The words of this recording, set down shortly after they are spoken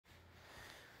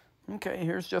Okay,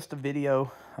 here's just a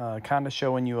video kind of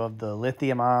showing you of the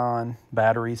lithium-ion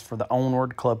batteries for the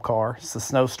Onward club car. It's the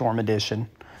Snowstorm edition.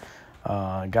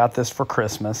 Got this for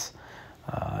Christmas.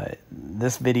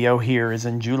 This video here is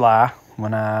in July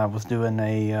when I was doing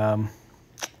a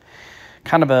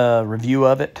kind of a review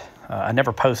of it. I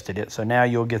never posted it, so now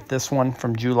you'll get this one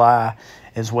from July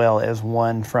as well as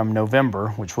one from November,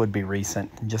 which would be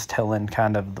recent, just telling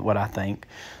kind of what I think.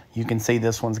 You can see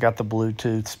this one's got the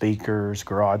Bluetooth speakers,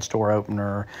 garage door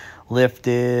opener,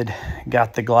 lifted,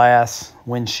 got the glass,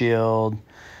 windshield,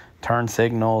 turn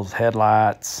signals,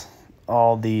 headlights,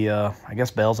 all the, I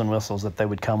guess, bells and whistles that they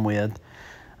would come with.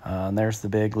 And there's the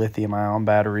big lithium-ion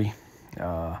battery.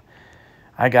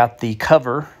 I got the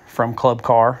cover from Club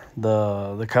Car,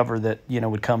 the cover that,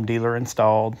 would come dealer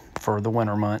installed for the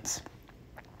winter months.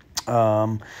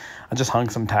 I just hung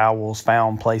some towels,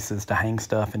 found places to hang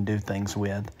stuff and do things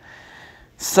with.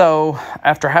 So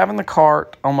after having the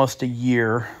cart almost a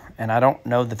year, and I don't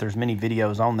know that there's many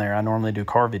videos on there. I normally do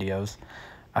car videos.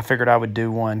 I figured I would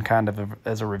do one kind of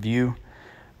as a review.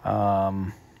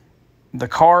 The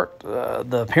cart,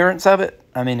 the appearance of it,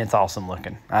 I mean, it's awesome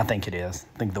looking. I think it is.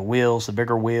 I think the wheels, the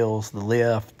bigger wheels, the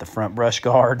lift, the front brush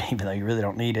guard, even though you really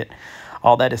don't need it,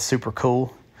 all that is super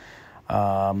cool.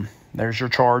 There's your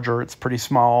charger. It's pretty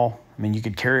small. I mean, you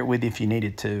could carry it with you if you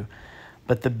needed to.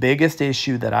 But the biggest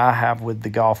issue that I have with the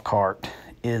golf cart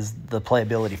is the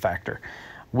playability factor.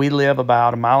 We live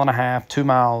about 1.5 miles, 2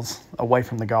 miles away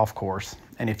from the golf course.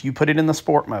 And if you put it in the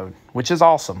sport mode, which is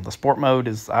awesome, the sport mode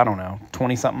is, I don't know,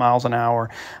 20-something miles an hour.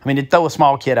 I mean, it'd throw a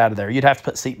small kid out of there. You'd have to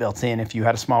put seatbelts in if you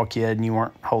had a small kid and you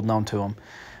weren't holding on to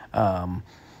them.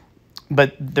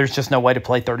 But there's just no way to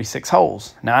play 36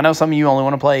 holes. Now, I know some of you only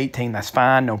want to play 18. That's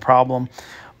fine, no problem.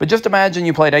 But just imagine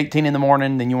you played 18 in the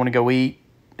morning, then you want to go eat,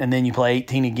 and then you play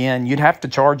 18 again. You'd have to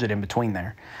charge it in between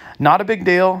there. Not a big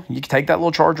deal. You can take that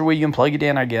little charger with you and plug it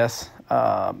in, I guess.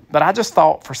 But I just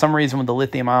thought for some reason with the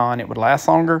lithium ion it would last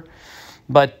longer.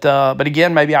 But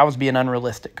again, maybe I was being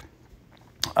unrealistic.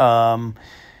 The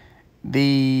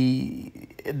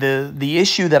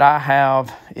issue that I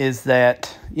have is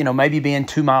that, maybe being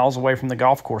 2 miles away from the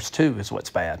golf course too is what's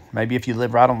bad. Maybe if you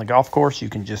live right on the golf course, you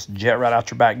can just jet right out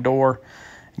your back door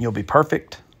and you'll be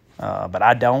perfect. But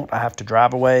I don't. I have to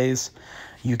drive a ways.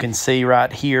 You can see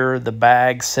right here the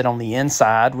bags sit on the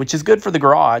inside, which is good for the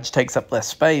garage, takes up less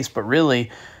space, but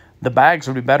really the bags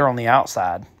would be better on the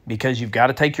outside because you've got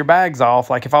to take your bags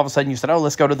off. Like if all of a sudden you said, oh,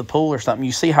 let's go to the pool or something,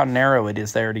 you see how narrow it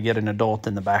is there to get an adult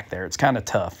in the back there. It's kind of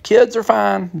tough. Kids are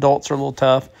fine. Adults are a little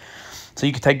tough. So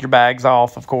you could take your bags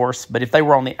off, of course. But if they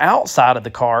were on the outside of the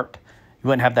cart, you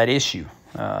wouldn't have that issue.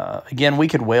 Again, we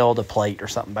could weld a plate or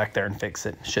something back there and fix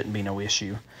it. Shouldn't be no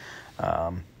issue.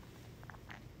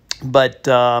 But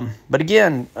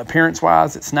again,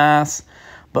 appearance-wise, it's nice.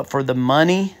 But for the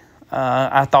money,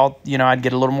 I thought, I'd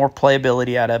get a little more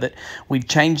playability out of it. We've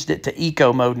changed it to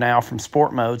eco mode now from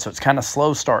sport mode, so it's kind of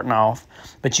slow starting off.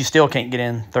 But you still can't get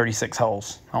in 36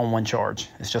 holes on one charge.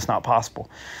 It's just not possible.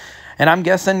 And I'm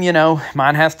guessing,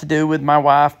 mine has to do with my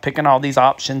wife picking all these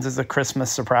options as a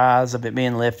Christmas surprise of it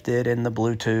being lifted and the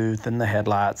Bluetooth and the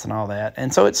headlights and all that.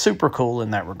 And so it's super cool in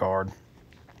that regard.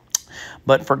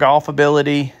 But for golf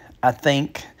ability, I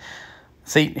think,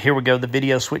 see, here we go. The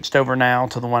video switched over now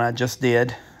to the one I just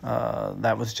did.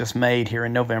 That was just made here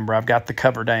in November. I've got the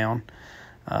cover down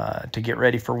to get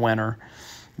ready for winter.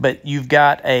 But you've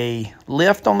got a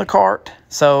lift on the cart.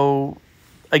 So,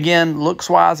 again,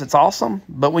 looks-wise, it's awesome.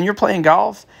 But when you're playing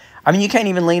golf, I mean, you can't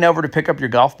even lean over to pick up your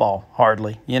golf ball,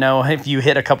 hardly. If you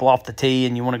hit a couple off the tee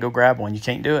and you want to go grab one, you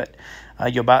can't do it.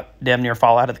 You'll about damn near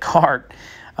fall out of the cart.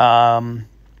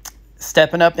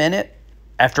 Stepping up in it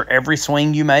after every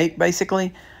swing you make,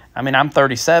 basically. I mean, I'm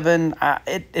 37.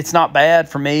 It's not bad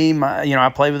for me.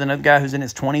 I play with another guy who's in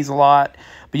his 20s a lot.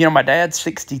 But, my dad's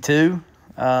 62,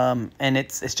 and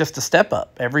it's just a step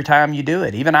up every time you do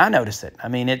it. Even I notice it. I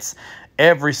mean, it's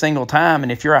every single time.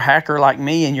 And if you're a hacker like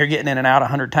me and you're getting in and out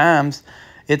 100 times,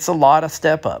 it's a lot of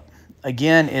step up.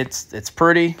 Again, it's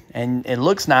pretty and it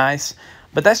looks nice.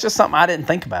 But that's just something I didn't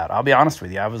think about. I'll be honest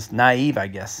with you. I was naive, I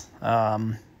guess.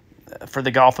 For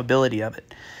the golf ability of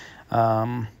it.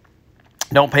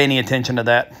 Don't pay any attention to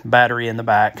that battery in the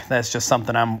back. That's just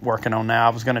something I'm working on now. I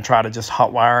was going to try to just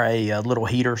hot wire a little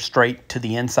heater straight to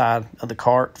the inside of the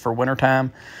cart for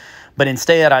wintertime. But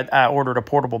instead, I ordered a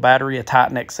portable battery, a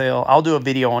Titan XL. I'll do a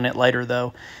video on it later,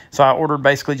 though. So I ordered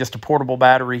basically just a portable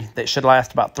battery that should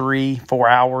last about 3-4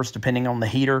 hours, depending on the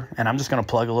heater. And I'm just going to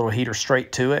plug a little heater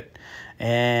straight to it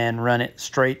and run it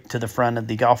straight to the front of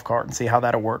the golf cart and see how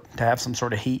that'll work to have some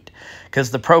sort of heat.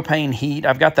 Because the propane heat,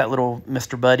 I've got that little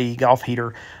Mr. Buddy golf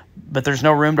heater, But there's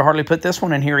no room to hardly put this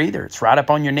one in here either. It's right up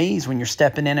on your knees when you're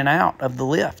stepping in and out of the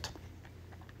lift.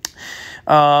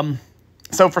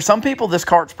 So for some people, this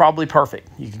cart's probably perfect.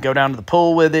 You could go down to the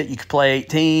pool with it. You could play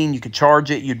 18. You could charge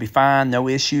it. You'd be fine. No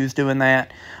issues doing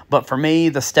that. But for me,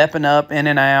 the stepping up, in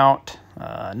and out,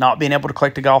 not being able to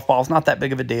collect a golf ball is not that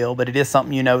big of a deal, but it is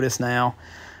something you notice now.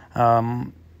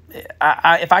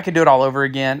 If I could do it all over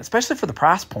again, especially for the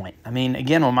price point. I mean,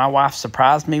 again, when my wife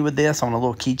surprised me with this on a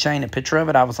little keychain, a picture of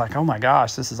it, I was like, oh my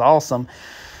gosh, this is awesome.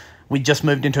 We just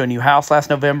moved into a new house last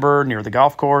November near the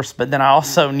golf course, but then I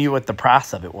also knew what the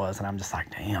price of it was, and I'm just like,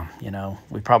 damn, you know,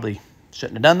 we probably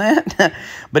shouldn't have done that,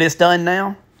 but it's done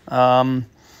now.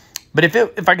 But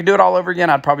if I could do it all over again,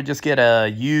 I'd probably just get a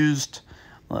used,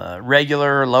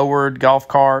 regular, lowered golf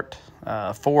cart,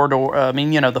 four-door. I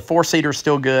mean, you know, the four-seater is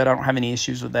still good. I don't have any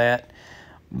issues with that.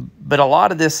 But a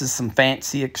lot of this is some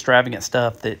fancy, extravagant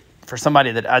stuff that for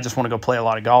somebody that I just want to go play a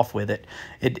lot of golf with it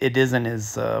isn't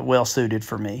as well suited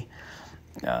for me.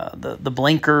 The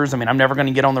blinkers, I mean, I'm never going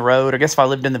to get on the road. I guess if I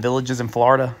lived in the villages in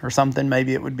Florida or something,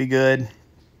 maybe it would be good.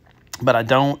 But I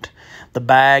don't. The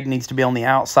bag needs to be on the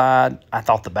outside. I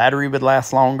thought the battery would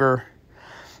last longer.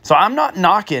 So I'm not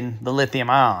knocking the lithium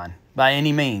ion by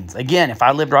any means. Again, if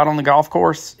I lived right on the golf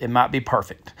course, it might be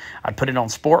perfect. I'd put it on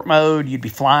sport mode. You'd be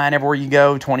flying everywhere you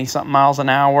go, 20-something miles an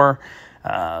hour,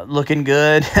 looking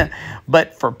good.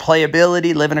 But for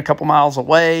playability, living a couple miles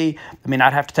away, I mean,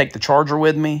 I'd have to take the charger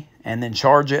with me and then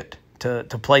charge it to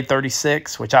play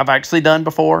 36, which I've actually done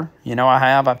before. You know,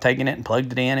 I've taken it and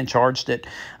plugged it in and charged it.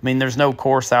 I mean, there's no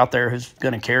course out there who's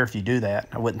going to care if you do that,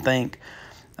 I wouldn't think.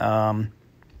 But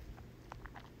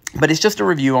it's just a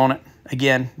review on it.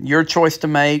 Again, your choice to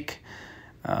make.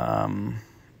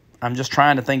 I'm just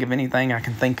trying to think of anything I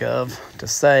can think of to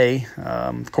say.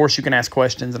 Of course, you can ask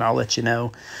questions, and I'll let you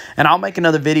know. And I'll make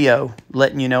another video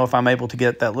letting you know if I'm able to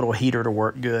get that little heater to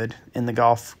work good in the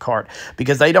golf cart.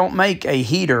 Because they don't make a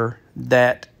heater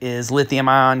that is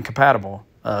lithium-ion compatible,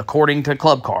 according to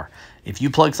Club Car. If you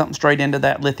plug something straight into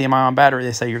that lithium-ion battery,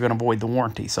 they say you're going to void the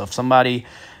warranty. So if somebody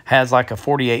has like a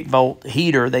 48-volt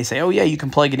heater, they say, oh, yeah, you can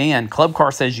plug it in. Club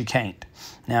Car says you can't.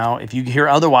 Now, if you hear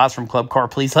otherwise from Club Car,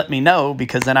 please let me know,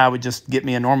 because then I would just get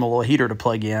me a normal little heater to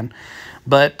plug in.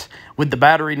 But with the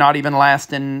battery not even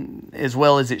lasting as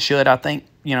well as it should, I think,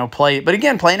 you know, But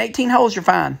again, playing 18 holes, you're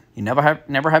fine. You never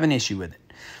have an issue with it.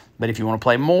 But if you want to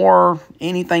play more,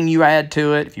 anything you add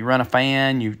to it, if you run a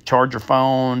fan, you charge your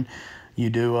phone,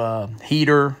 you do a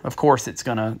heater, of course it's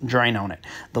going to drain on it.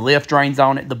 The lift drains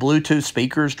on it. The Bluetooth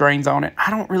speakers drains on it.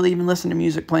 I don't really even listen to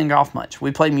music playing golf much.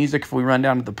 We play music if we run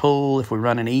down to the pool, if we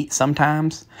run and eat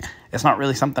sometimes. It's not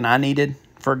really something I needed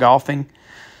for golfing.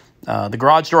 The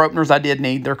garage door openers I did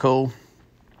need. They're cool.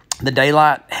 The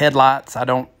daylight headlights,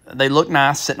 they look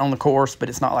nice sitting on the course, but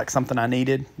it's not like something I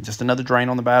needed. Just another drain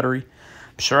on the battery.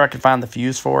 I'm sure I could find the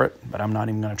fuse for it, but I'm not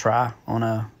even going to try on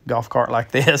a golf cart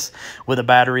like this with a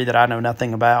battery that I know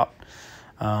nothing about.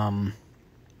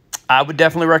 I would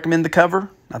definitely recommend the cover.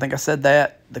 I think I said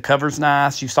that. The cover's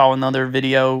nice. You saw another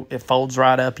video. It folds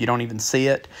right up. You don't even see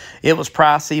it. It was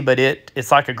pricey, but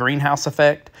it's like a greenhouse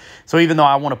effect. So even though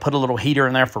I want to put a little heater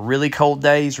in there for really cold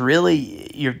days,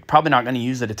 really, you're probably not going to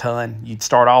use it a ton. You'd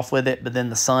start off with it, but then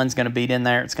the sun's going to beat in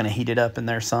there. It's going to heat it up in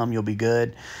there some. You'll be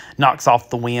good. Knocks off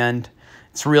the wind.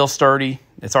 It's real sturdy.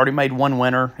 It's already made one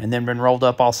winter and then been rolled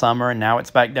up all summer, and now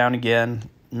it's back down again.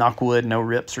 Knock wood, no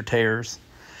rips or tears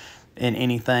in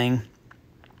anything.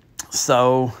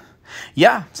 So,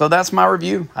 yeah, so that's my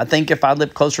review. I think if I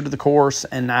lived closer to the course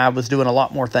and I was doing a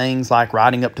lot more things like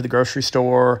riding up to the grocery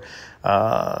store,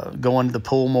 going to the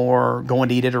pool more, going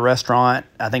to eat at a restaurant,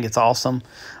 I think it's awesome.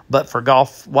 But for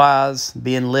golf-wise,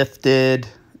 being lifted,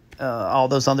 all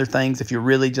those other things, if you're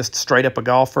really just straight up a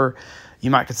golfer, you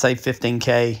might could save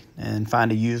 $15K and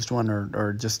find a used one,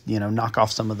 or just, you know, knock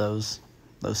off some of those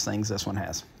things this one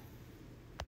has.